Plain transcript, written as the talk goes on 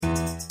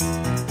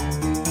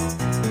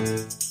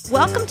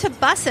Welcome to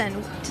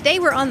Bussin. Today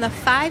we're on the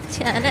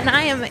 510, and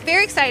I am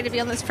very excited to be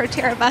on this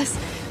Proterra bus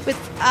with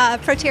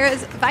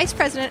Proterra's Vice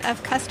President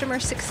of Customer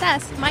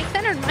Success, Mike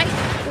Finnern. Mike,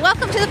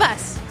 welcome to the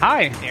bus.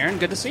 Hi, Aaron.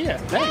 Good to see you.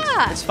 Thanks.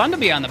 Yeah. It's fun to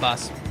be on the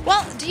bus.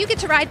 Well, do you get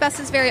to ride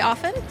buses very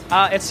often?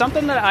 It's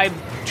something that I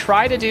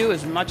try to do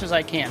as much as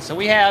I can. So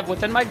we have,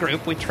 within my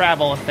group, we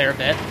travel a fair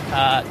bit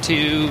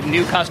to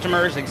new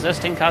customers,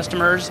 existing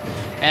customers,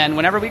 and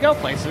whenever we go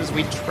places,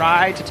 we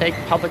try to take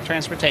public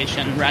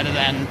transportation rather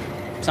than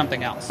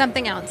something else.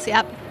 Something else,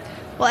 yep.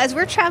 Well, as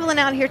we're traveling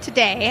out here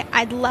today,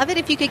 I'd love it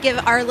if you could give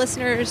our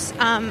listeners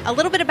a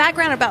little bit of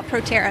background about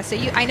Proterra. So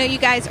I know you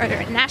guys are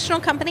a national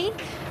company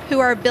who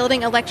are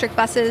building electric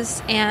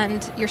buses,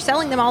 and you're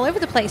selling them all over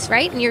the place,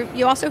 right? And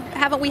you also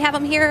we have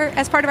them here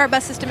as part of our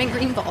bus system in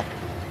Greenville.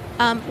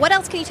 What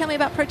else can you tell me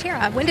about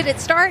Proterra? When did it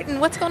start,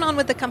 and what's going on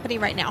with the company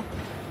right now?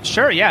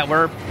 Sure, yeah.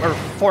 We're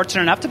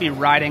fortunate enough to be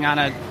riding on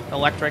an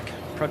electric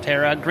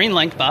Proterra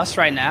GreenLink bus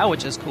right now,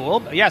 which is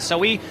cool. But yeah, so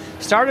we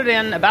started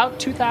in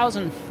about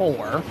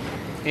 2004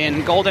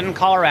 in Golden,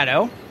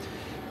 Colorado,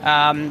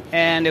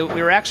 and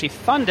we were actually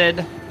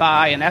funded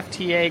by an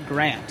FTA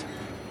grant,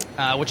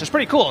 which is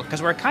pretty cool because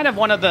we're kind of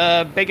one of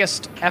the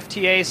biggest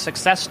FTA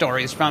success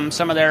stories from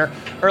some of their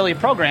early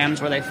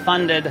programs where they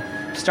funded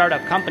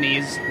startup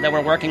companies that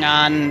were working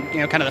on,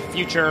 kind of the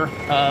future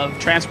of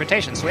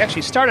transportation. So we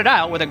actually started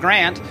out with a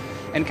grant,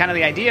 and kind of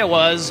the idea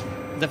was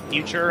the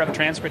future of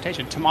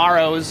transportation,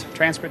 tomorrow's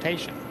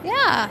transportation.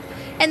 Yeah.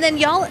 And then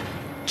y'all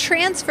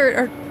transferred,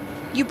 or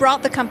you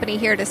brought the company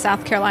here to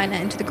South Carolina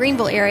into the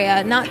Greenville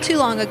area not too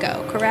long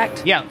ago,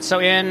 correct? Yeah. So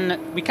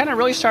we kind of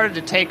really started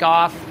to take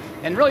off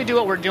and really do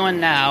what we're doing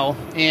now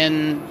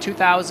in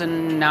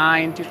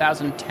 2009,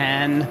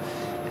 2010.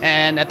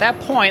 And at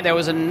that point, there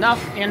was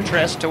enough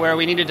interest to where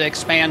we needed to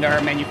expand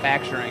our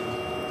manufacturing.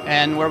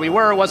 And where we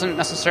were wasn't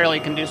necessarily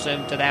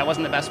conducive to that,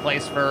 wasn't the best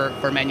place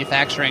for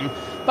manufacturing.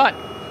 But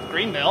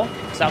Greenville,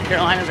 South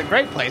Carolina is a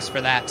great place for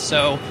that.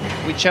 So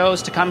we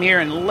chose to come here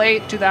in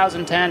late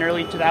 2010,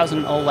 early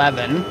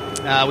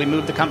 2011. We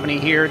moved the company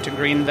here to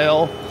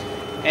Greenville,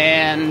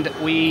 and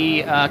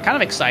we kind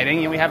of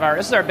exciting.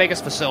 This is our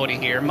biggest facility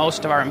here.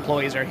 Most of our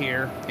employees are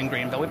here in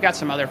Greenville. We've got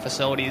some other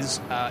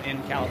facilities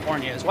in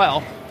California as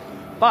well.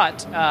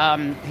 But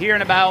here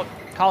in about,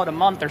 call it a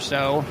month or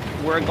so,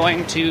 we're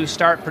going to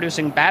start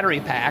producing battery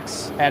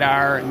packs at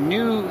our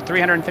new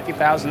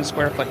 350,000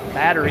 square foot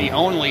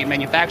battery-only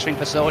manufacturing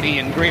facility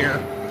in Greer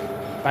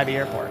by the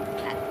airport.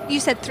 You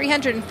said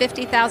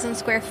 350,000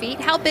 square feet.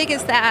 How big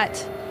is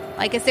that?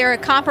 Like, is there a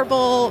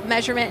comparable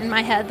measurement in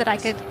my head that I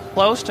could...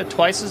 Close to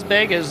twice as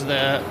big as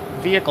the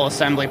vehicle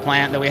assembly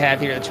plant that we have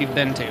here that you've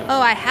been to.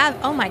 Oh, I have?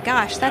 Oh, my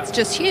gosh. That's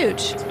just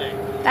huge. It's big.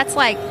 That's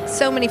like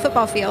so many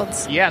football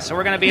fields. Yeah, so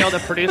we're going to be able to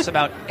produce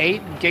about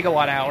 8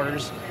 gigawatt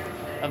hours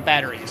of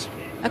batteries.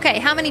 Okay,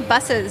 how many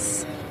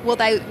buses will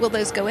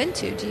those go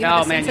into? Do you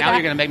have a sense of now that?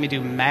 You're going to make me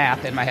do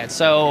math in my head.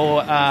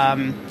 So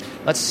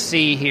let's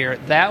see here.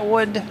 That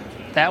would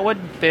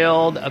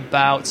build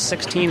about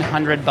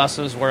 1,600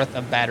 buses worth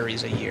of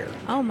batteries a year.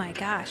 Oh my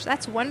gosh,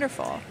 that's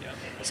wonderful. Yep.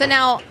 So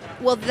now,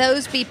 will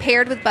those be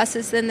paired with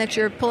buses then that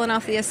you're pulling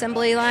off the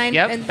assembly line?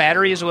 Yep, and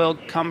batteries will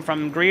come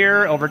from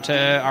Greer over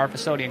to our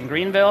facility in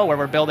Greenville where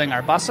we're building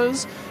our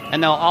buses,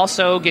 and they'll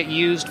also get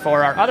used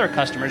for our other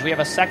customers. We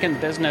have a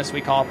second business we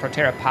call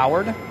Proterra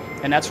Powered,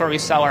 and that's where we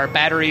sell our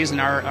batteries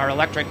and our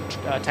electric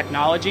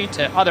technology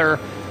to other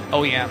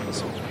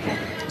OEMs.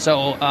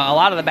 So a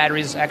lot of the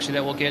batteries actually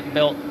that will get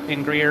built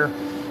in Greer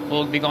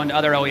will be going to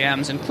other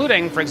OEMs,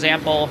 including, for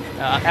example,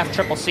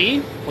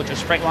 FCCC, which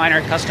is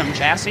Freightliner Custom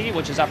Chassis,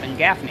 which is up in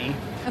Gaffney,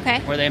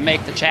 where they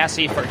make the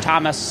chassis for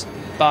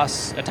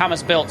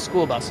Thomas-built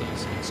school buses.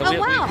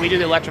 So we do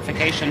the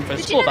electrification for school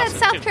buses. Did you know that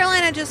South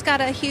Carolina just got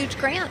a huge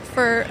grant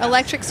for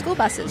electric school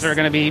buses? They're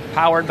going to be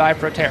powered by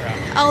Proterra.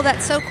 Oh,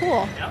 that's so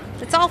cool. Yep.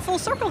 It's all full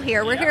circle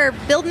here. We're here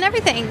building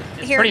everything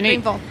here in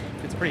Greenville.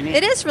 It's pretty neat.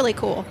 It is really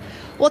cool.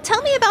 Well,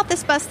 tell me about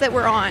this bus that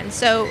we're on.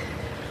 So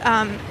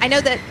I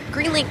know that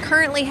GreenLink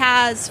currently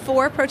has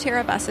 4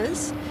 Proterra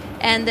buses,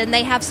 and then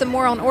they have some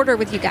more on order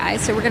with you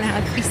guys, so we're going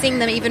to be seeing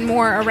them even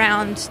more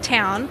around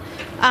town.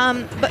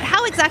 But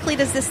how exactly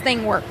does this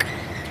thing work?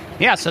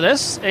 Yeah, so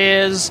this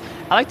is,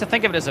 I like to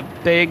think of it as a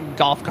big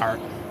golf cart.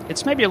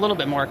 It's maybe a little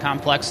bit more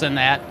complex than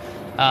that,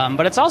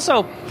 but it's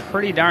also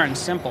pretty darn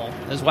simple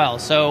as well.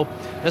 So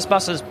this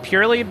bus is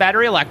purely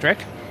battery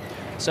electric.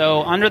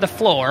 So under the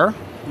floor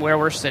where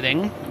we're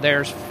sitting,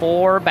 there's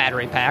 4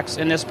 battery packs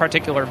in this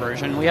particular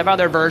version. We have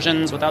other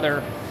versions with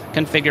other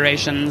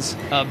configurations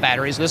of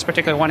batteries. This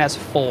particular one has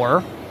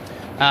 4.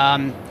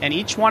 And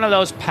each one of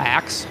those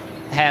packs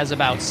has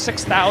about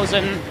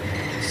 6,000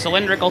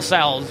 cylindrical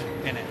cells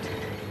in it.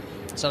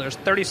 So there's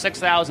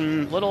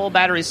 36,000 little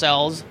battery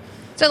cells.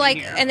 So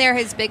and they're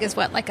as big as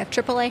what, like a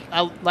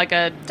AAA? Like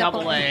a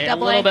double A. A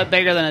little bit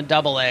bigger than a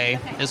double A.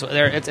 Okay.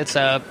 It's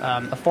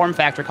a form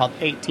factor called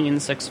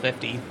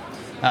 18650.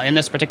 in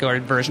this particular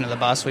version of the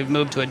bus. We've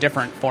moved to a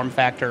different form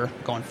factor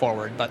going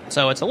forward. But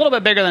so it's a little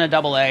bit bigger than a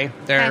AA.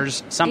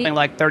 There's something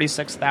like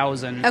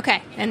 36,000.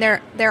 Okay, and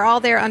they're all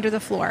there under the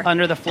floor.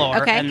 Under the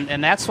floor. Okay.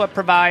 And that's what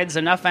provides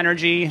enough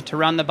energy to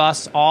run the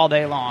bus all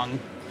day long.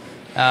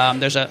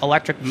 There's an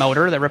electric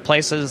motor that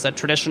replaces a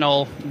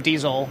traditional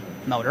diesel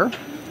motor.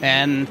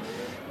 And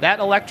that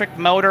electric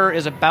motor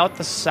is about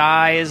the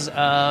size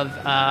of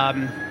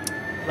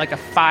like a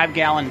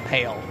 5-gallon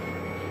pail.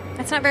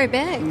 That's not very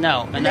big.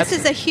 No. And this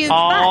is a huge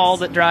all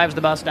bus. That drives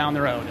the bus down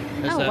the road.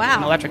 There's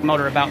an electric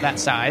motor about that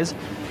size.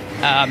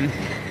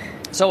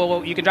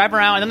 So you can drive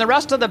around. And then the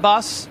rest of the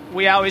bus,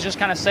 we always just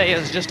kind of say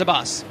is just a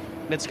bus.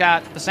 It's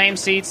got the same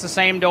seats, the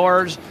same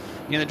doors.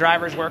 The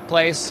driver's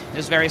workplace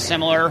is very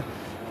similar.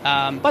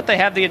 But they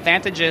have the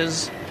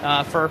advantages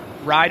for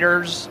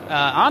riders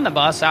on the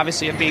bus,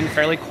 obviously, of being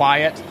fairly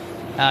quiet.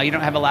 You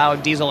don't have a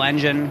loud diesel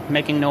engine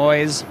making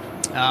noise.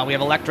 We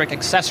have electric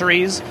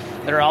accessories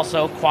that are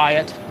also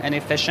quiet and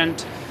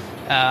efficient.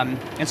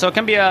 And so it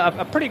can be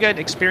a pretty good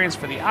experience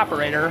for the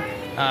operator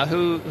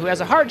who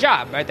has a hard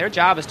job, right? Their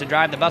job is to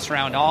drive the bus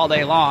around all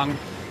day long.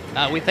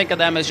 We think of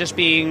them as just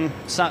being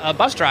a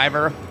bus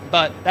driver,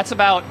 but that's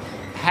about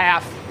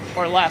half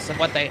or less of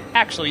what they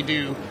actually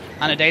do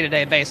on a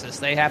day-to-day basis.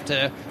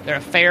 They're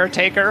a fare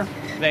taker.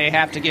 They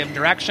have to give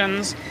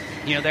directions.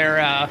 They're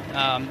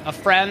a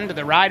friend to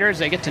the riders.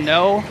 They get to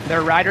know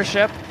their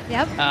ridership.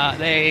 Yep.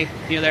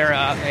 They're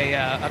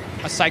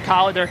a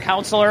psychologist, they're a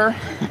counselor,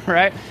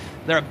 right?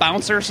 They're a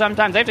bouncer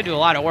sometimes. They have to do a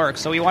lot of work.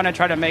 So we want to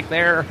try to make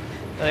their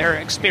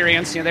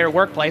experience, their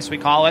workplace, we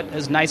call it,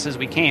 as nice as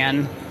we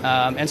can.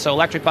 And so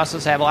electric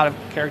buses have a lot of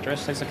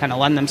characteristics that kind of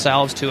lend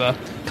themselves to a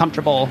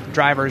comfortable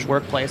driver's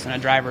workplace and a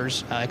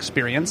driver's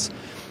experience.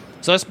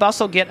 So this bus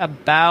will get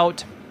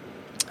about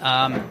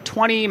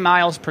 20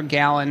 miles per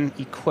gallon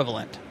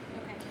equivalent.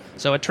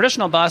 So a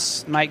traditional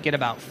bus might get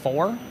about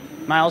 4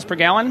 miles per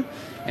gallon,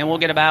 and we'll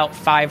get about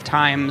 5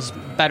 times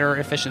better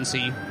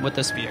efficiency with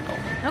this vehicle.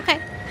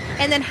 Okay.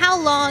 And then how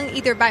long,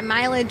 either by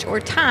mileage or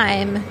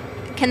time,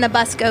 can the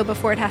bus go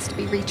before it has to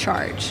be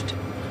recharged?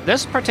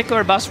 This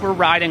particular bus we're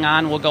riding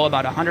on will go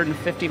about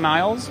 150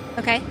 miles.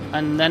 Okay.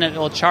 And then it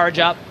will charge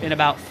up in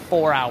about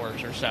 4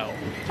 hours or so.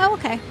 Oh,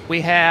 okay. We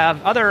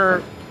have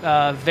other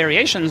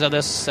variations of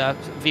this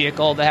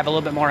vehicle that have a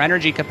little bit more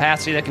energy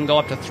capacity that can go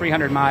up to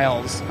 300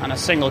 miles on a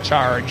single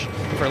charge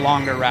for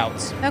longer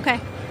routes. Okay.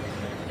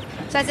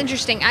 So that's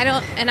interesting.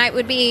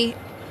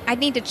 I'd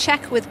need to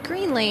check with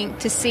GreenLink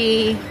to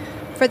see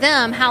for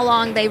them how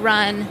long they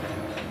run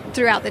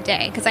throughout the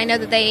day, because I know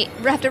that they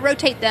have to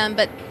rotate them,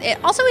 but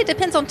it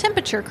depends on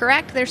temperature,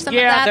 correct? There's some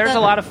of that. Yeah, there's a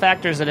lot of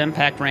factors that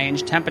impact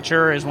range.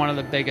 Temperature is one of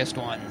the biggest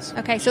ones.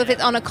 Okay, so if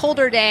it's on a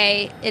colder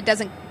day, it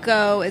doesn't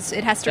go,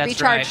 it has to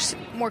recharge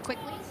more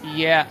quickly?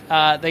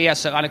 Yeah,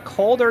 so on a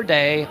colder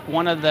day,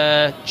 one of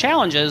the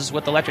challenges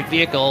with electric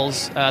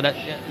vehicles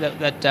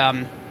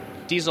that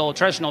diesel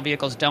traditional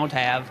vehicles don't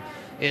have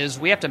is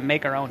we have to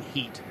make our own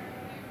heat.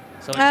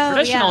 So a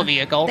traditional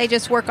vehicle, they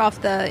just work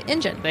off the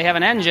engine. They have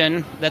an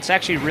engine that's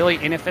actually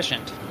really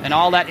inefficient, and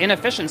all that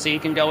inefficiency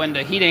can go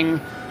into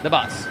heating the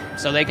bus.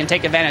 So they can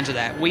take advantage of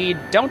that. We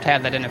don't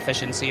have that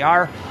inefficiency.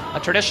 A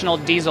traditional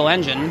diesel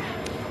engine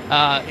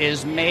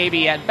is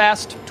maybe at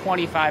best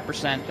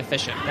 25%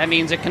 efficient. That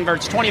means it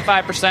converts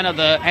 25% of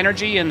the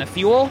energy and the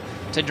fuel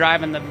to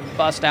driving the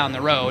bus down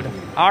the road.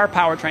 Our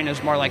powertrain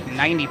is more like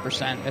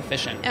 90%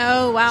 efficient.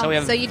 Oh, wow. So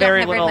you don't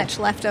have very much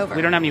left over.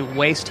 We don't have any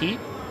waste heat.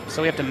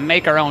 So we have to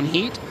make our own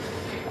heat,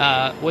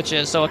 which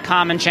is a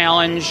common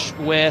challenge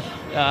with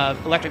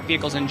electric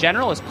vehicles in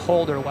general is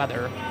colder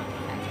weather,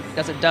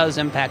 because it does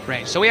impact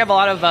range. So we have a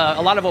lot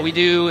of what we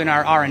do in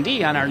our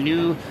R&D on our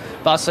new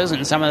buses,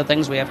 and some of the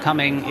things we have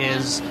coming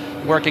is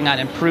working on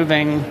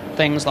improving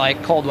things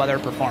like cold weather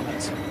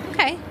performance.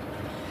 Okay.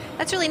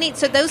 That's really neat.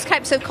 So those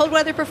types of cold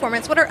weather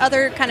performance, what are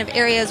other kind of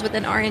areas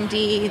within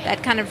R&D,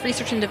 that kind of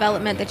research and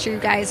development that you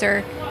guys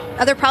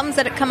other problems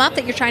that have come up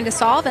that you're trying to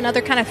solve, and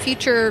other kind of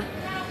future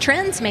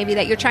trends maybe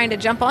that you're trying to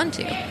jump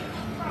onto?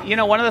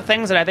 One of the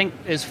things that I think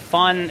is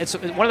fun, it's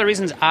one of the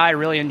reasons I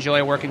really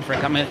enjoy working for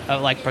a company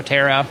like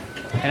Proterra,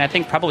 and I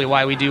think probably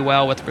why we do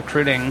well with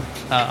recruiting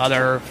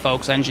other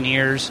folks,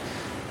 engineers.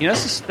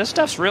 This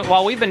stuff's real.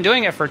 While we've been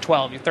doing it for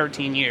 12,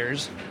 13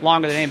 years,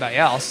 longer than anybody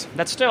else,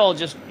 that's still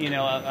just, just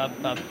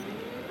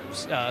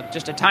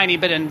a tiny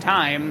bit in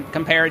time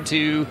compared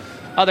to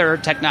other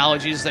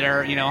technologies that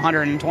are,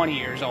 120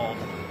 years old.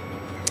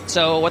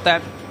 So what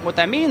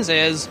that means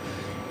is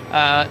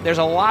there's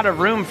a lot of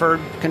room for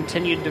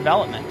continued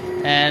development,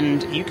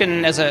 and you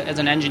can, as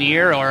an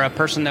engineer or a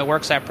person that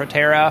works at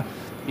Proterra,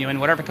 in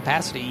whatever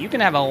capacity, you can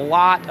have a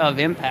lot of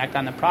impact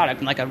on the product,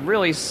 and like a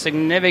really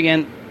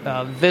significant,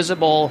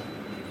 visible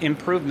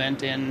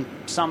improvement in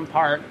some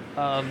part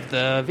of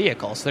the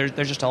vehicle. So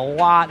there's just a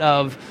lot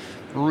of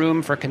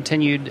room for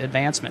continued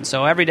advancement.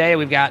 So every day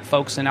we've got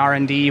folks in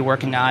R&D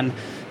working on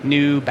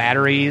new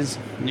batteries,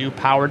 new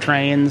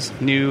powertrains,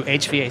 new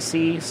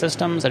HVAC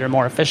systems that are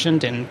more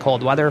efficient in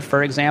cold weather,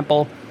 for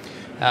example.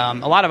 A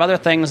lot of other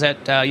things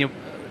that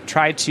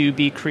try to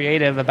be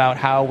creative about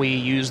how we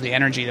use the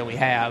energy that we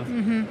have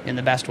in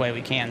the best way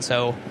we can.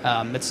 So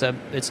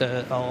it's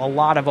a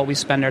lot of what we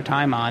spend our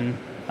time on,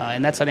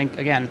 and that's, I think,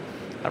 again,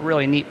 a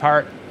really neat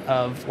part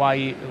of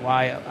why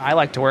I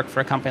like to work for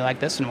a company like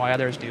this and why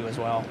others do as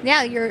well.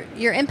 Yeah,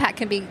 your impact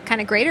can be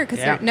kind of greater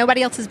because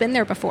nobody else has been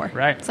there before.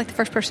 Right. It's like the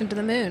first person to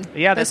the moon.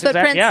 Yeah, those that's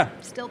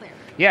footprints still there.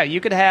 Yeah,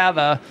 you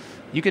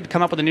could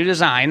come up with a new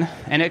design,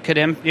 and it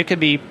could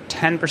be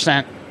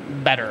 10%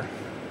 better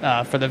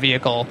for the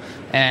vehicle,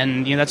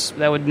 and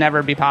that would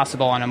never be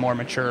possible on a more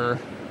mature,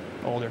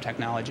 older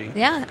technology.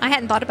 Yeah, I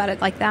hadn't thought about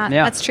it like that.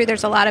 Yeah. That's true.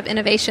 There's a lot of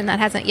innovation that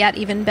hasn't yet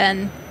even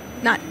been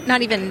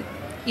not even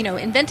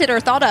invented or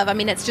thought of. I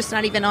mean, it's just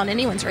not even on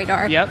anyone's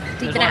radar. Yep.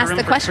 To even ask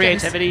the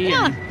questions. Creativity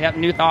and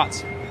new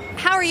thoughts.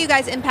 How are you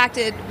guys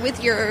impacted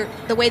with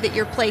the way that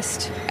you're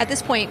placed at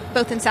this point,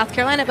 both in South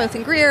Carolina, both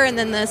in Greer, and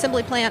then the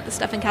assembly plant, the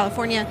stuff in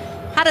California?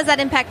 How does that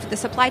impact the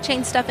supply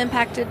chain stuff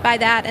impacted by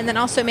that? And then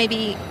also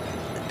maybe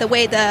the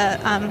way the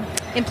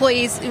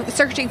employees,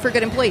 searching for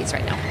good employees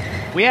right now?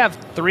 We have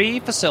 3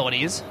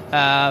 facilities.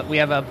 We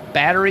have a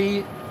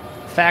battery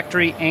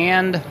factory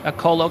and a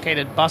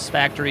co-located bus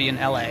factory in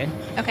LA.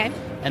 Okay.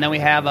 And then we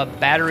have a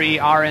battery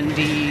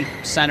R&D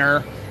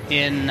center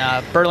in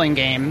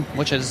Burlingame,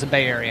 which is the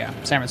Bay Area,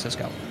 San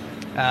Francisco.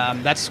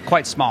 That's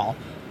quite small.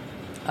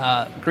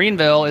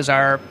 Greenville is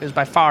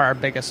by far our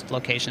biggest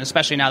location,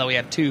 especially now that we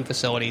have 2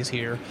 facilities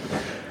here.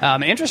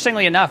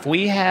 Interestingly enough,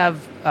 we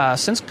have,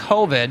 since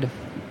COVID,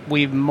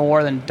 we've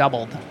more than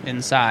doubled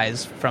in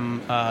size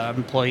from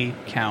employee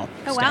count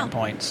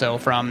standpoint. Wow. So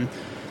from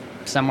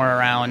somewhere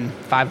around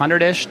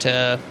 500-ish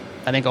to,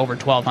 I think, over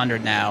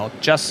 1,200 now,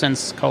 just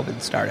since COVID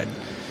started.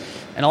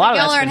 And a lot of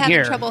that's been here. Y'all aren't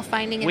having trouble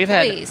finding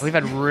employees. We've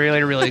had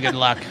really, really good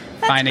luck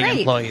finding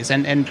employees.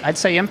 And I'd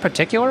say in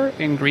particular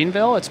in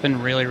Greenville, it's been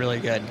really, really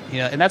good.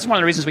 And that's one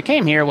of the reasons we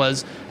came here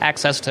was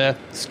access to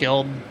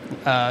skilled,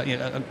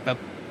 a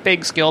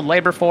big skilled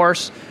labor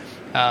force,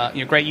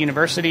 great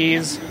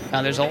universities.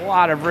 There's a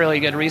lot of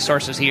really good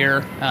resources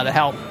here that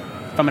help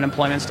from an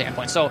employment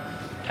standpoint. So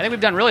I think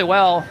we've done really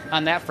well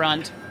on that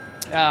front.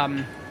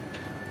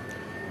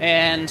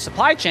 And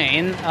supply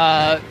chain,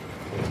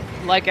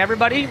 like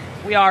everybody,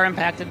 we are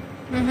impacted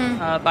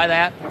by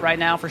that right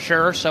now for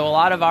sure. So a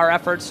lot of our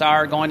efforts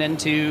are going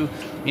into,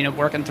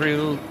 working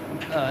through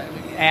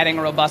adding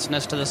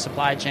robustness to the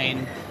supply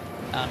chain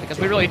because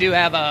we really do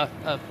have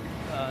a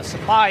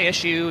supply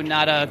issue,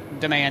 not a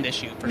demand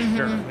issue for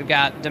sure. We've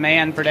got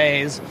demand for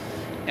days,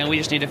 and we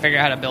just need to figure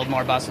out how to build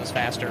more buses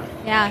faster.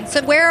 Yeah.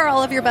 So where are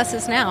all of your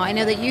buses now? I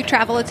know that you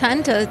travel a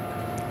ton to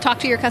talk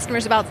to your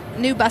customers about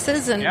new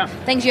buses and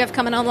things you have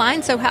coming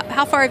online. So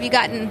how far have you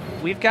gotten?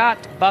 We've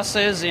got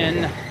buses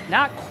in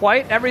not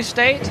quite every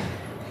state.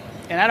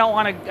 And I don't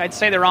want to, I'd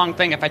say the wrong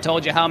thing if I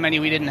told you how many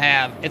we didn't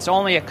have. It's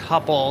only a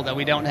couple that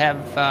we don't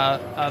have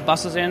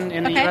buses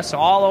in the U.S. So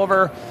all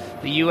over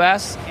the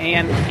U.S.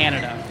 and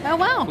Canada. Oh,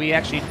 wow. We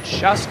actually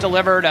just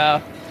delivered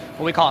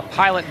what we call a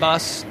pilot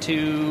bus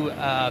to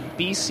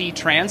BC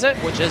Transit,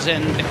 which is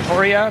in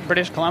Victoria,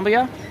 British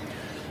Columbia.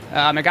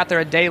 I got there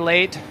a day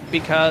late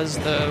because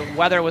the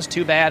weather was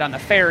too bad on the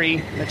ferry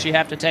that you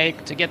have to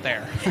take to get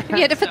there. You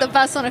had to put the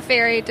bus on a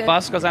ferry.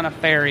 Bus goes on a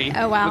ferry.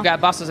 Oh, wow. We've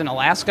got buses in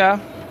Alaska.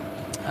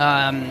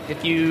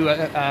 If you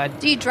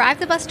do you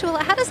drive the bus to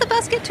Alaska? How does the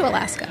bus get to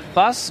Alaska?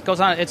 Bus goes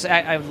on.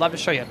 I'd love to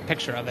show you a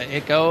picture of it.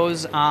 It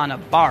goes on a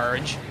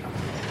barge,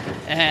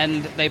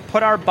 and they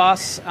put our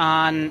bus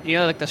on,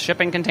 like the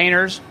shipping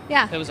containers.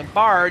 Yeah. There was a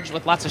barge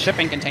with lots of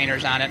shipping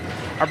containers on it.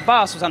 Our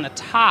bus was on the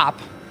top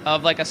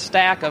of like a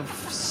stack of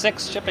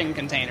 6 shipping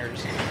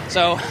containers.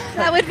 So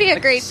that would be a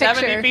great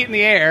 70 picture. 70 feet in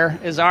the air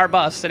is our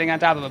bus sitting on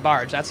top of a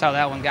barge. That's how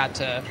that one got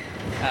to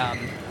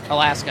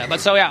Alaska. But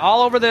so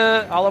all over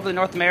the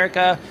North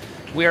America,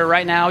 we're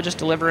right now just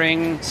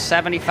delivering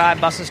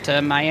 75 buses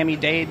to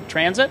Miami-Dade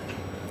Transit.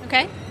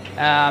 Okay.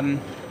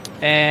 Things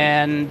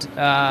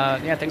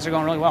are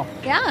going really well.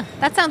 Yeah,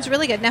 that sounds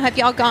really good. Now, have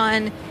y'all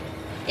gone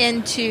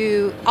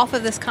off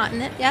of this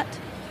continent yet?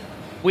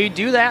 We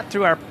do that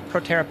through our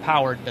Proterra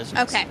powered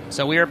business. Okay.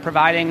 So we are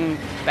providing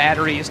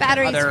batteries to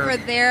other... for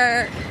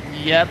their...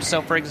 Yep.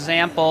 So, for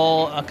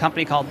example, a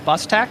company called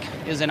Bustech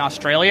is in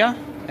Australia,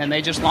 and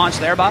they just launched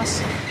their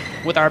bus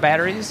with our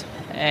batteries.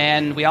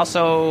 And we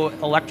also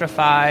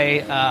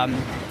electrify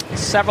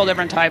several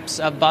different types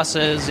of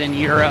buses in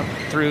Europe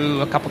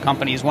through a couple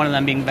companies, one of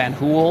them being Van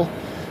Hool.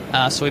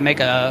 So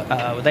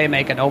they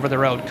make an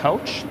over-the-road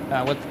coach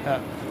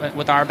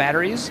with our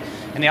batteries,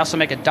 and they also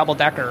make a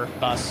double-decker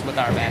bus with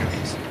our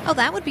batteries. Oh,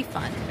 that would be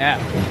fun. Yeah.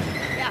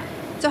 Yeah.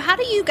 So how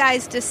do you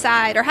guys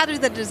decide, or how do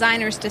the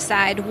designers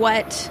decide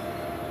what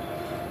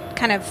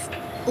kind of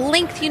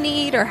length you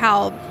need, or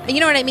how, you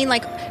know what I mean?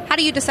 Like, how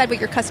do you decide what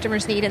your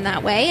customers need in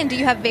that way? And do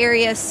you have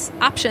various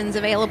options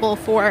available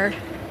for...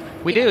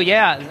 We do,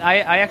 yeah.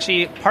 I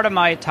actually, part of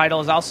my title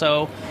is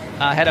also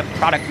head of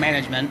product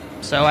management.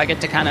 So I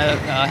get to kind of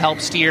help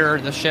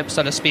steer the ship,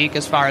 so to speak,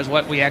 as far as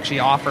what we actually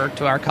offer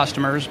to our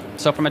customers.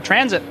 So from a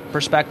transit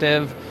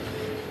perspective,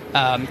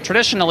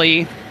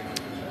 traditionally,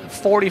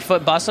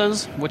 40-foot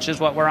buses, which is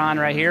what we're on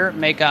right here,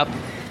 make up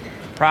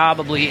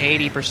probably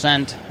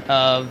 80%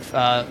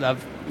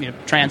 of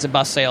transit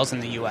bus sales in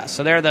the U.S.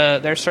 So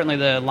they're certainly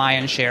the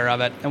lion's share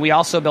of it. And we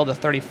also build a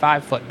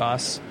 35-foot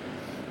bus.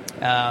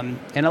 And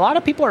a lot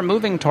of people are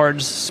moving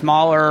towards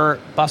smaller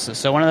buses.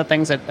 So one of the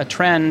things a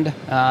trend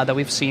that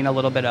we've seen a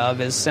little bit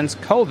of is since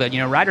COVID,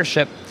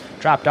 ridership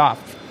dropped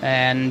off.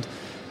 And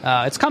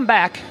it's come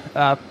back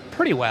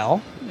pretty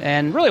well,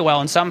 and really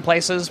well in some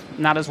places,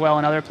 not as well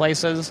in other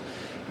places.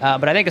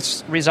 But I think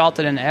it's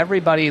resulted in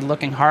everybody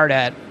looking hard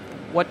at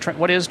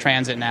what is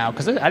transit now,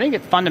 because I think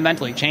it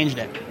fundamentally changed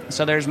it.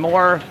 So there's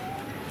more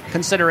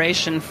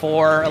consideration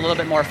for a little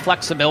bit more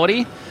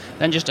flexibility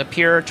than just a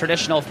pure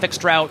traditional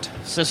fixed route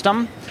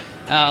system.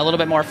 A little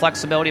bit more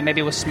flexibility,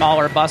 maybe with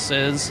smaller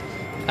buses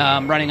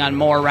running on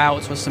more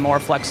routes with some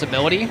more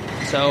flexibility.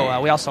 So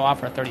we also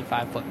offer a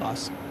 35-foot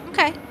bus.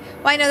 Okay.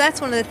 Well, I know that's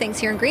one of the things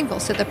here in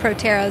Greenville. So the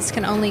Proterras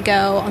can only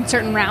go on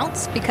certain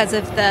routes because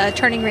of the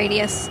turning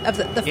radius of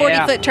the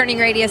 40-foot turning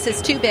radius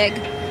is too big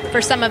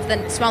for some of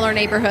the smaller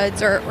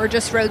neighborhoods or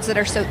just roads that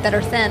are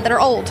thin, that are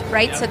old,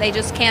 right? Yep. So they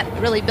just can't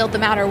really build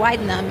them out or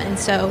widen them, and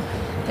so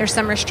there's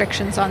some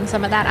restrictions on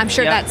some of that. I'm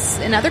sure that's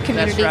in other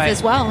communities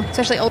as well,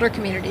 especially older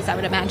communities, I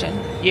would imagine.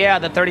 Yeah,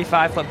 the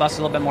 35-foot bus is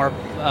a little bit more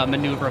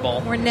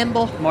maneuverable. More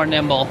nimble. More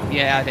nimble,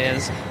 yeah, it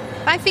is.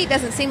 5 feet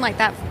doesn't seem like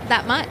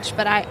that much,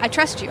 but I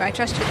trust you. I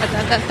trust you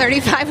that the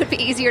 35 would be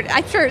easier.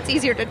 I'm sure it's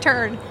easier to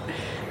turn.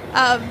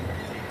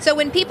 So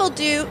when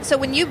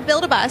you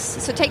build a bus,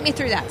 so take me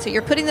through that. So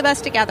you're putting the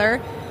bus together.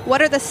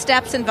 What are the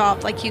steps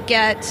involved? Like you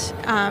get,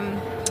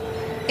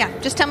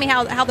 just tell me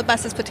how the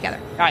bus is put together.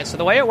 All right. So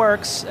the way it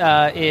works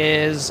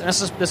is, and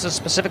this is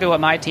specifically what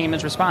my team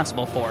is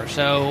responsible for.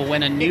 So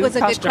when a new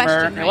customer, good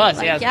question,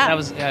 right? It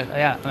was,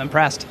 I'm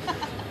impressed.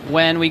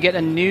 When we get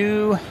a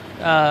new,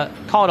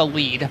 call it a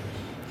lead,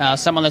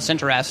 someone that's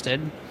interested.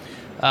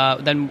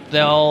 Then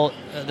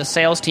the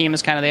sales team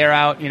is kind of there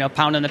out,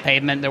 pounding the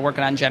pavement. They're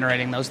working on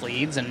generating those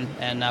leads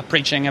and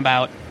preaching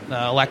about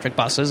electric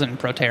buses and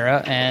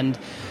Proterra. And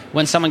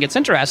when someone gets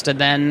interested,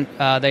 then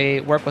they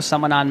work with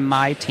someone on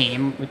my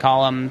team. We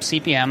call them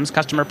CPMs,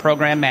 Customer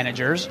Program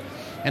Managers.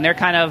 And they're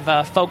kind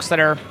of folks that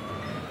are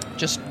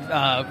just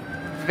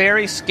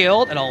very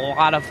skilled at a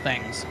lot of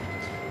things.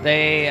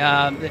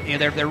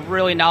 They're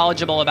really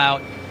knowledgeable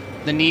about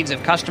the needs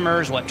of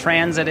customers, what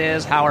transit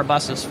is, how our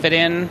buses fit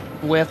in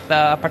with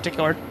a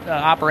particular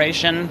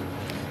operation.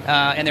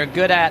 And they're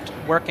good at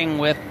working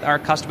with our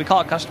customer. We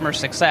call it customer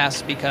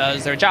success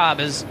because their job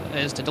is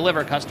to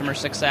deliver customer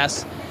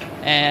success.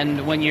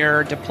 And when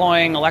you're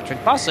deploying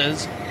electric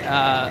buses,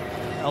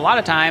 a lot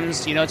of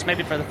times, it's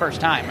maybe for the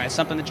first time, right?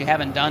 Something that you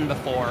haven't done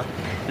before.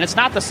 And it's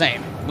not the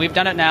same. We've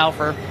done it now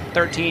for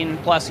 13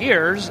 plus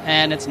years,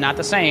 and it's not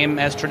the same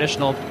as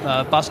traditional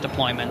bus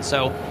deployment.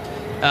 So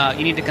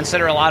you need to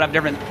consider a lot of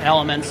different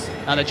elements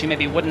that you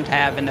maybe wouldn't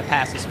have in the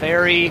past. It's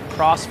very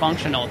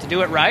cross-functional. To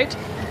do it right,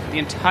 the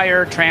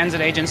entire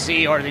transit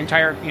agency or the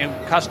entire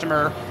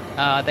customer,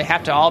 they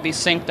have to all be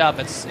synced up.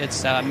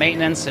 It's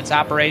maintenance, it's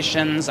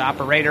operations,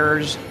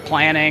 operators,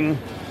 planning,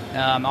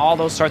 all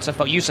those sorts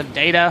of use of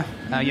data.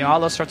 All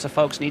those sorts of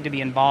folks need to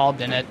be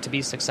involved in it to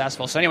be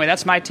successful. So anyway,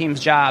 that's my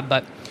team's job.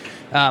 But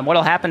what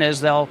will happen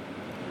is we'll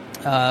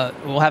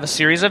have a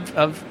series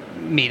of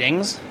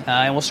meetings,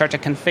 and we'll start to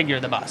configure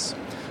the bus.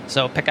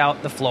 So pick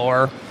out the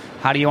floor.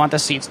 How do you want the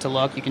seats to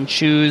look? You can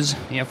choose,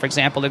 for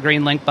example, the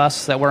GreenLink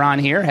bus that we're on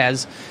here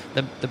has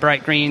the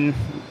bright green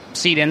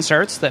seat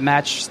inserts that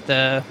match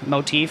the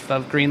motif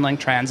of GreenLink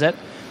Transit.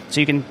 So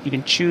you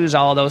can choose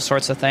all of those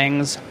sorts of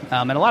things,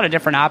 and a lot of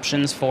different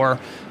options for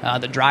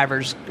the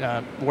driver's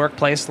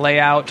workplace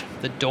layout,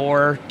 the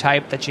door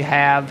type that you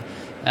have,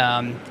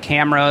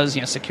 cameras,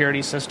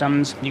 security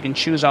systems. You can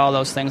choose all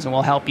those things, and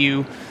we'll help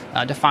you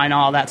define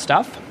all that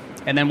stuff.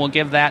 And then we'll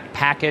give that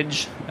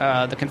package,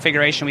 the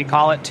configuration we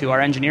call it, to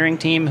our engineering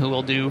team, who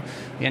will do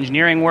the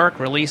engineering work,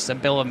 release a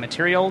bill of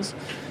materials.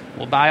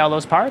 We'll buy all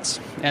those parts,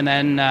 and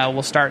then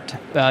we'll start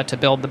to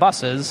build the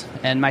buses,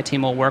 and my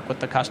team will work with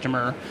the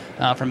customer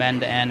from end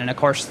to end. And, of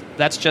course,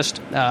 that's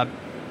just,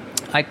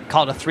 I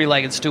call it a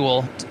three-legged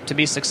stool. To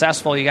be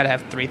successful, you got to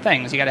have three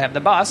things. You got to have the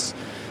bus,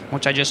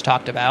 which I just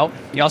talked about.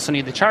 You also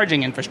need the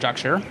charging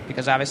infrastructure,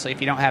 because obviously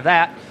if you don't have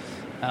that,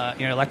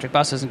 your electric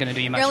bus isn't going to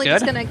do you much good. You're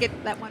only just going to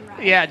get that one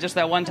ride. Yeah, just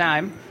that one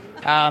time.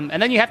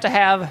 And then you have to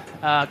have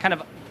kind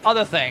of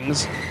other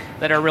things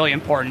that are really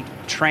important.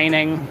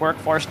 Training,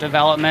 workforce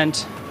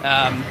development.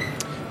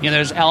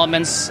 There's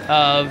elements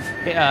of,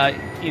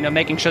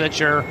 making sure that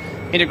you're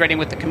integrating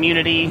with the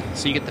community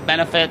so you get the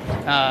benefit,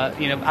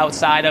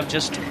 outside of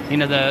just,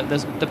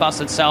 the bus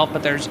itself.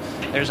 But there's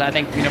I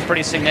think,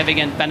 pretty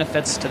significant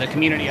benefits to the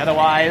community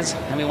otherwise.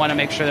 And we want to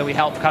make sure that we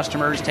help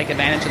customers take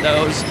advantage of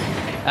those.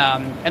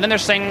 And then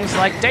there's things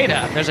like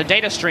data. There's a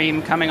data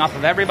stream coming off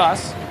of every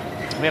bus.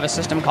 We have a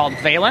system called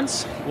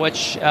Valence,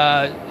 which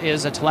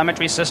is a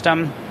telemetry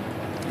system,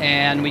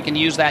 and we can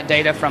use that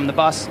data from the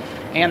bus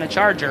and the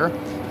charger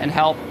and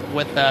help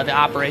with the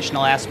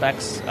operational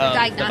aspects of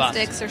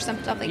diagnostics the bus. Or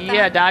some stuff like that.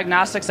 Yeah,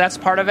 diagnostics, that's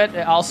part of it.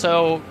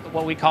 Also,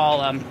 what we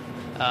call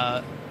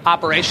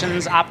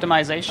operations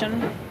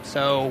optimization.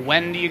 So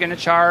when are you going to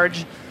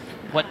charge?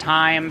 What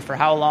time? For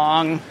how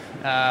long?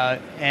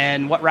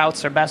 And what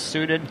routes are best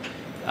suited?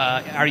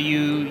 Are you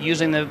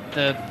using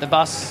the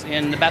bus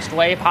in the best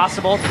way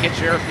possible to get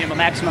your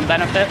maximum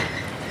benefit?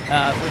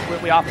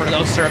 We offer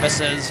those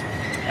services.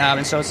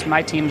 And so it's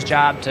my team's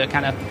job to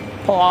kind of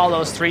pull all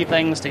those three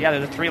things together,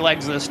 the three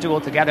legs of the stool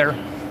together,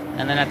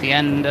 and then at the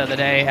end of the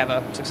day have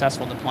a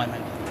successful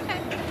deployment. Okay.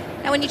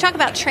 Now, when you talk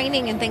about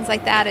training and things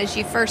like that as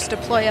you first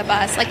deploy a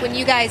bus, like when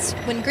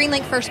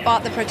Greenlink first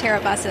bought the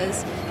Proterra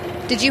buses,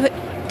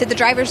 did the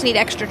drivers need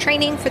extra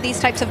training for these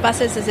types of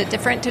buses? Is it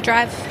different to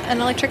drive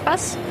an electric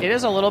bus? It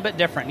is a little bit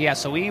different, yeah.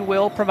 So we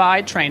will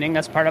provide training.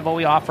 That's part of what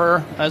we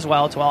offer as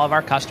well to all of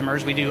our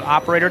customers. We do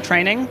operator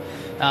training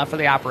for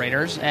the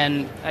operators.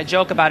 And I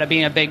joke about it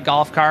being a big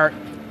golf cart.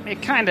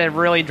 It kind of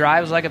really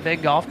drives like a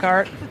big golf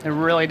cart. It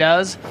really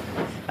does.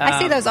 I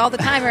see those all the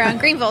time around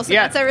Greenville, so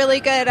yeah. That's a really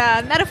good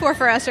metaphor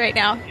for us right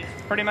now.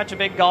 It's pretty much a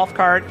big golf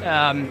cart.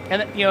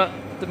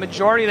 The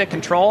majority of the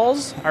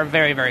controls are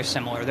very, very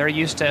similar. They're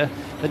used to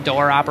the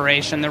door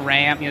operation, the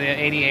ramp, the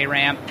ADA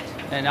ramp,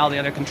 and all the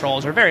other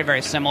controls are very,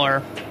 very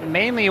similar.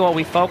 Mainly what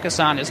we focus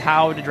on is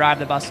how to drive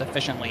the bus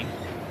efficiently,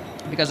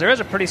 because there is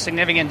a pretty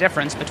significant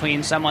difference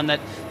between someone that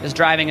is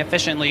driving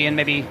efficiently and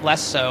maybe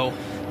less so.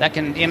 That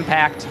can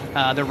impact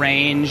the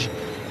range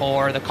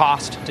or the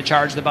cost to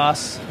charge the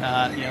bus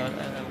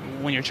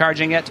when you're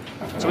charging it.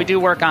 So we do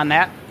work on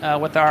that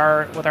with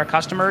our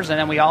customers, and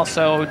then we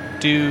also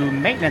do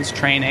maintenance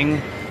training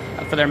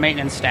for their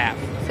maintenance staff.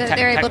 So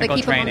they're able to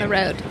keep them on the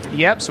road.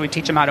 Yep, so we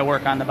teach them how to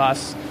work on the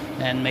bus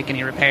and make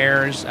any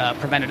repairs,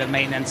 preventative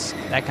maintenance,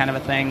 that kind of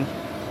a thing.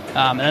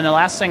 And then the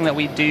last thing that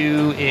we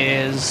do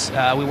is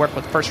we work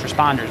with first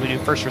responders. We do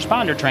first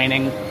responder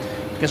training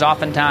because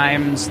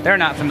oftentimes they're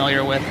not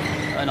familiar with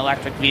an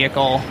electric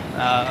vehicle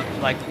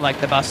like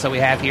the bus that we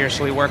have here,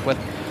 so we work with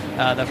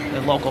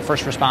the local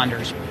first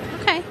responders.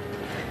 Okay,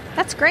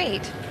 that's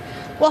great.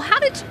 Well, how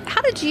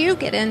did you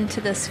get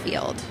into this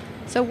field?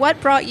 So what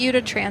brought you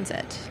to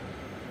transit?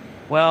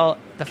 Well,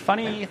 the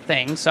funny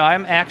thing, so I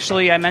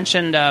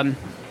mentioned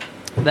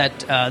that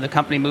the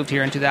company moved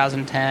here in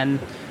 2010,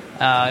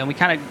 and we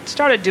kind of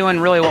started doing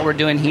really what we're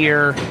doing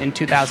here in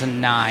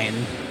 2009,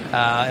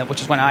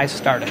 which is when I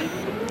started.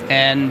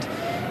 And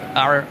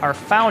our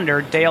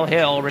founder, Dale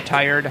Hill,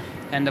 retired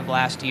end of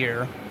last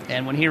year.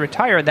 And when he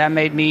retired, that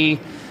made me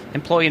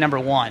employee number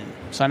one.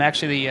 So I'm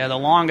actually the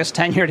longest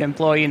tenured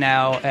employee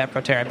now at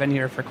Proterra. I've been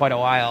here for quite a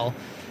while.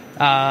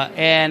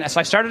 And so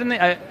I started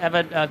I have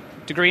a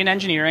degree in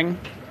engineering,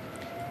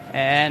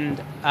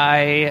 and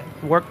I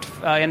worked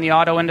in the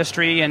auto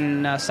industry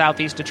in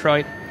southeast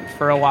Detroit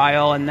for a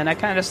while, and then I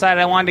kind of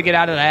decided I wanted to get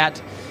out of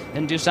that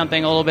and do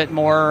something a little bit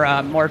more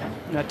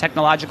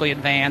technologically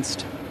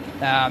advanced.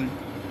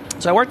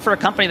 So I worked for a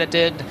company that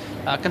did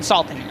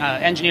consulting,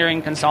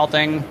 engineering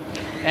consulting,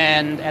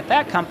 and at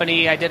that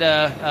company I did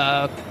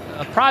a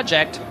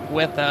project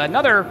with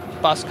another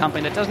bus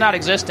company that does not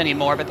exist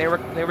anymore, but they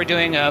were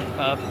doing a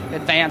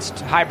advanced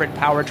hybrid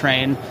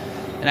powertrain,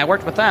 and I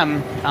worked with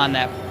them on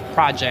that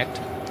project,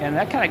 and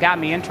that kind of got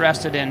me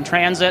interested in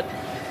transit,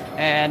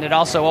 and it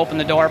also opened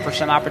the door for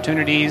some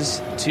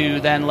opportunities to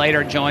then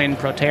later join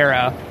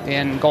Proterra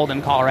in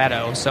Golden,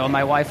 Colorado. So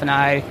my wife and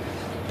I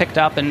picked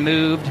up and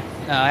moved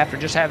after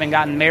just having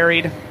gotten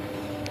married.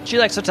 She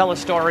likes to tell a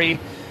story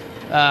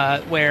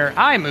where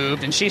I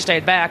moved and she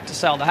stayed back to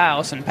sell the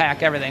house and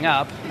pack everything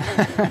up.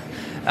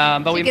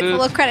 But she gets a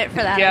little credit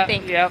for that, yeah, I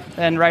think. Yeah,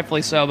 and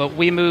rightfully so. But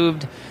we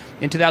moved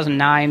in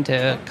 2009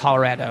 to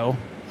Colorado,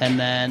 and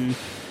then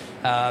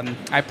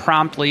I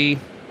promptly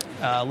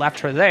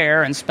left her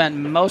there and spent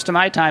most of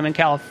my time in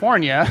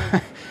California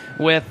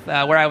with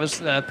where I was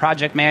the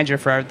project manager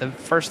for the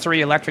first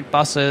 3 electric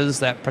buses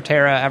that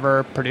Proterra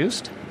ever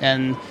produced.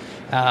 And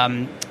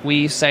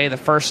we say the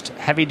first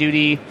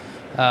heavy-duty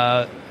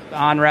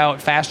on-route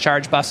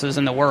fast-charge buses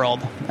in the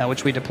world,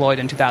 which we deployed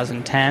in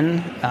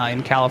 2010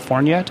 in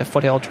California to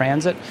Foothill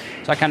Transit.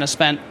 So I kind of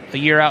spent a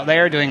year out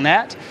there doing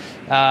that,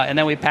 and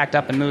then we packed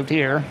up and moved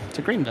here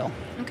to Greenville.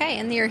 Okay,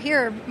 and you're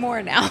here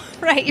more now,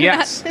 right? You're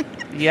not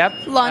yep.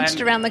 Launched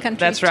around the country.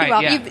 That's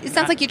right, yeah. It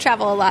sounds like you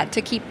travel a lot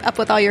to keep up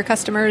with all your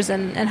customers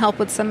and help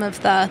with some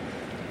of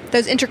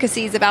those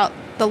intricacies about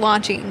the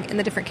launching in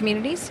the different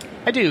communities.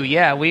 I do,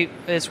 yeah.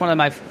 It's one of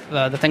my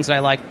the things that I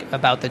like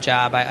about the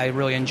job. I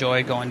really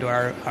enjoy going to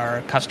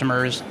our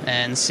customers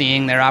and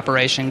seeing their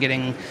operation,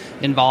 getting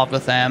involved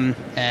with them,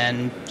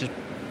 and just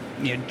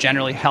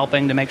generally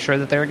helping to make sure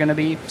that they're going to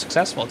be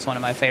successful. It's one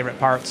of my favorite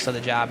parts of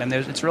the job, and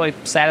it's really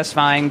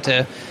satisfying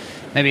to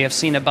maybe have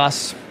seen a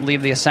bus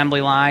leave the assembly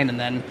line, and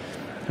then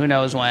who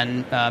knows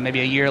when,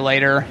 maybe a year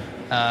later,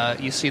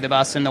 you see the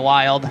bus in the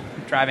wild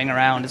driving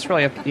around. It's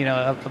really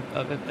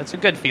it's a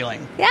good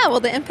feeling. Yeah,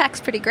 well, the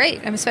impact's pretty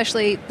great.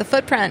 Especially the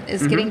footprint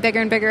is getting bigger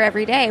and bigger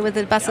every day with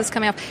the buses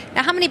coming up.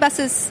 Now, how many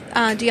buses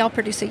do y'all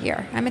produce a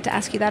year? I meant to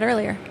ask you that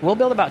earlier. We'll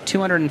build about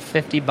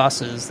 250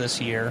 buses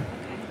this year.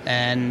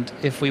 And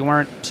if we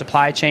weren't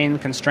supply chain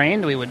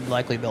constrained, we would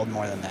likely build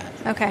more than that.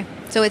 Okay.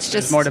 So it's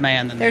just... There's more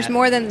demand than there's that.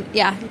 More than...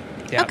 Yeah.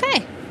 Yep.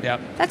 Okay.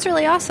 Yep. That's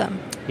really awesome.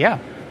 Yeah.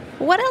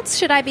 What else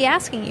should I be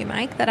asking you,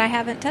 Mike, that I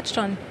haven't touched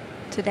on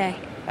today?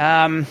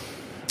 Well,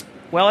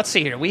 let's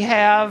see here. We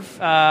have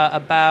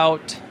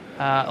about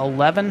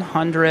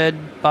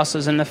 1,100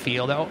 buses in the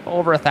field,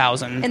 over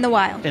 1,000. In the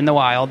wild. In the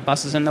wild.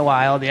 Buses in the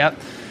wild, yep.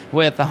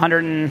 With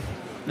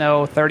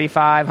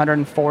 135,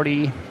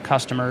 140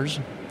 customers.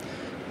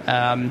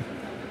 And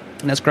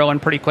it's growing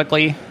pretty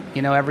quickly,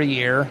 every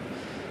year.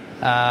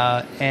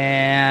 I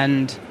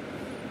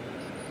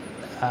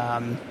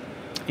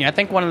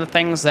think one of the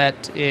things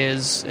that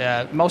is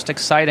most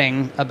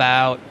exciting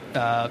about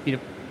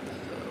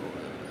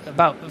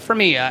for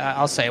me,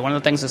 I'll say one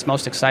of the things that's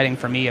most exciting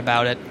for me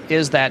about it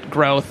is that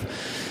growth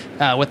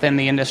within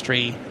the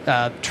industry.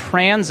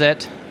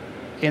 Transit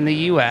in the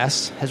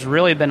U.S. has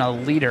really been a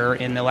leader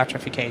in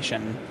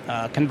electrification,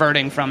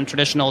 converting from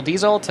traditional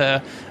diesel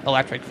to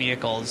electric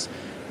vehicles.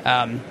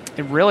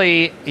 It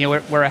really,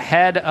 we're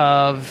ahead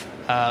of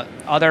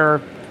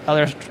other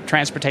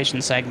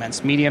transportation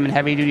segments. Medium and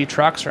heavy duty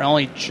trucks are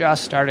only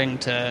just starting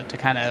to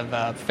kind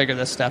of figure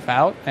this stuff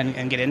out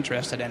and get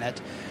interested in it.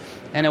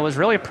 And it was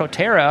really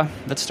Proterra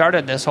that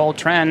started this whole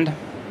trend,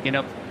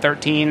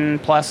 13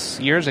 plus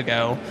years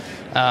ago.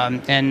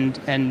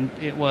 And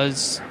it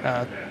was,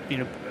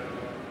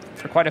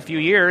 for quite a few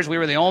years, we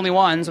were the only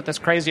ones with this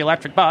crazy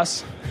electric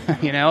bus,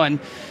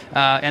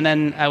 and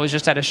then I was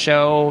just at a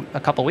show a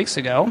couple weeks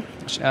ago,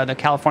 the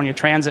California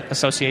Transit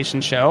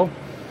Association show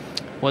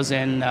was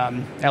in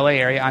LA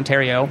area,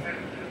 Ontario,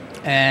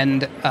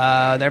 and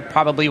there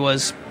probably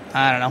was,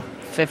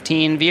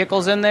 15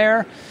 vehicles in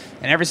there,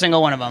 and every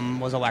single one of them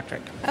was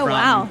electric. Oh,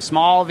 wow.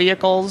 Small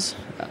vehicles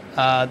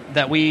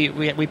that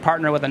we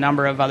partner with a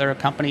number of other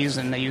companies,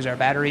 and they use our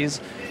batteries.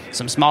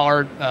 Some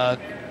smaller,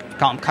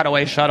 call them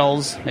cutaway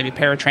shuttles, maybe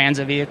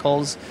paratransit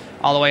vehicles,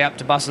 all the way up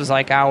to buses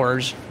like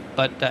ours.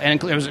 But and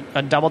there was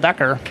a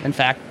double-decker, in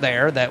fact,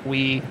 there that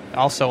we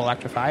also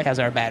electrify, has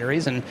our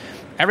batteries, and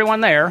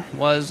everyone there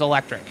was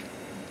electric.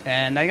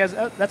 And I guess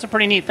that's a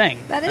pretty neat thing.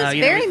 That is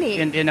very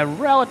neat. In a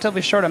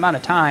relatively short amount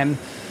of time,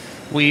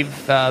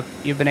 you've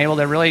been able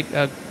to really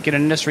get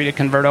an industry to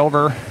convert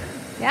over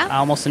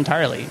almost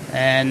entirely,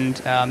 and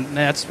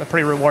that's a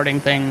pretty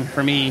rewarding thing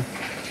for me.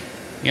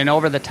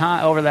 Over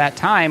that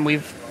time,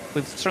 we've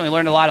certainly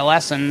learned a lot of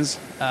lessons.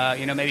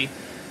 Maybe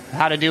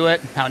how to do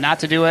it, how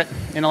not to do it.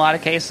 In a lot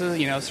of cases,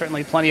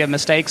 certainly plenty of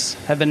mistakes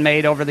have been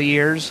made over the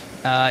years,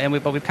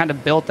 but we've kind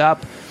of built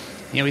up.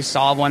 We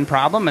solve one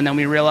problem, and then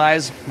we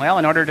realize, well,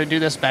 in order to do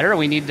this better,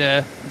 we need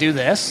to do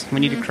this. We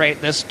need to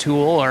create this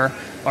tool or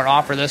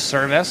offer this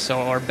service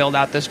or build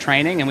out this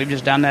training, and we've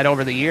just done that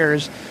over the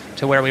years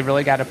to where we've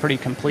really got a pretty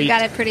complete...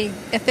 Got it pretty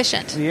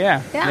efficient.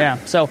 Yeah.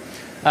 So,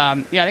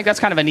 I think that's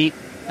kind of a neat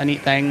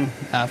thing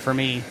for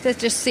me. To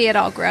just see it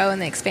all grow and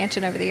the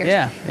expansion over the years.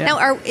 Yeah.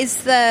 Now,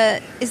 is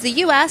the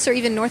U.S. or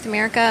even North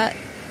America,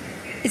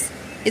 is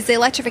the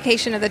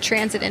electrification of the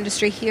transit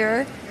industry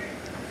here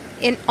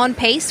on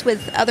pace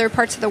with other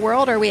parts of the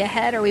world? Are we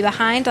ahead? Are we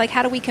behind? Like,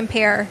 how do we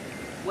compare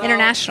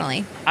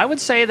internationally? I would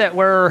say that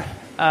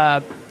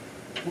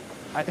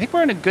I think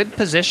we're in a good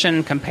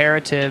position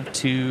comparative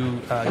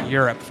to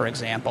Europe, for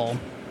example.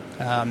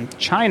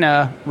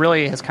 China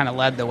really has kind of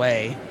led the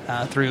way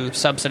through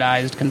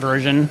subsidized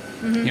conversion,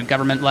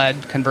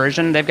 government-led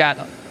conversion. They've got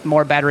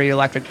more battery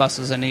electric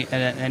buses than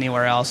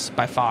anywhere else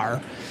by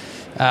far.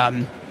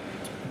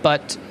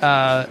 But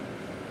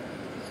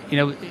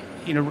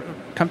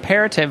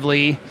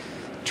comparatively,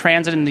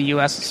 transit in the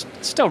U.S. is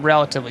still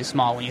relatively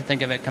small when you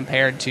think of it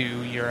compared to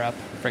Europe,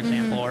 for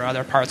example, or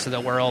other parts of the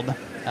world.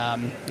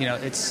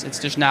 It's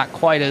just not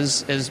quite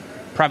as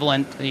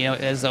prevalent,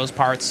 as those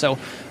parts. So,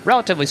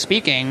 relatively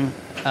speaking,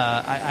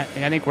 I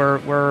think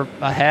we're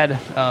ahead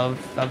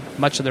of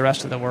much of the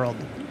rest of the world.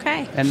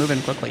 Okay. And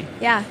moving quickly.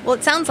 Yeah. Well,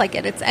 it sounds like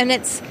it.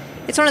 It's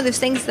one of those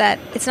things that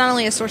it's not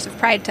only a source of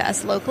pride to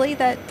us locally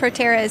that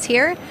Proterra is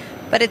here,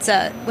 but it's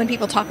when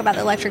people talk about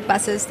electric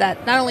buses,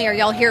 that not only are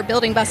y'all here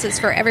building buses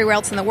for everywhere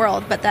else in the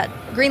world, but that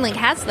Greenlink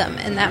has them,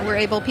 and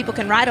that people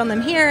can ride on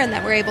them here, and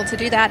that we're able to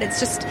do that. It's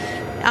just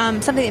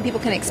something that people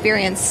can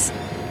experience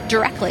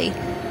directly.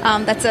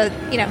 That's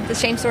the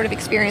same sort of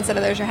experience that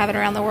others are having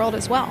around the world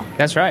as well.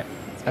 That's right.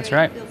 That's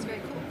right. Feels very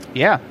cool.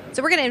 Yeah.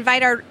 So we're going to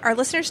invite our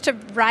listeners to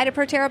ride a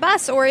Proterra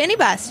bus or any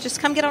bus. Just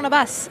come get on a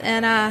bus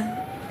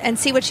and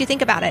see what you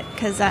think about it,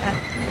 because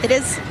it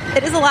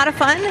is a lot of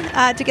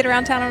fun to get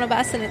around town on a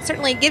bus, and it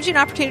certainly gives you an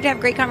opportunity to have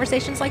great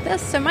conversations like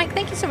this. So, Mike,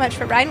 thank you so much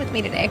for riding with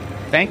me today.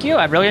 Thank you.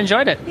 I really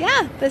enjoyed it.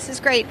 Yeah, this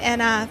is great.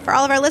 And for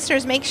all of our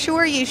listeners, make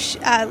sure you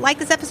like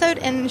this episode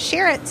and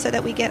share it so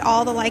that we get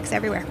all the likes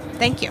everywhere.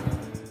 Thank you.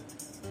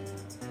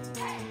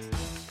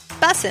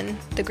 Bussin,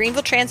 the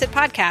Greenville Transit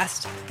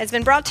Podcast, has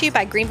been brought to you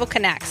by Greenville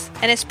Connects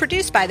and is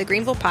produced by the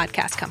Greenville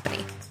Podcast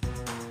Company.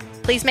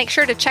 Please make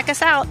sure to check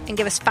us out and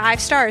give us 5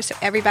 stars so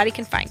everybody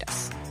can find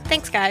us.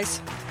 Thanks,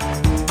 guys.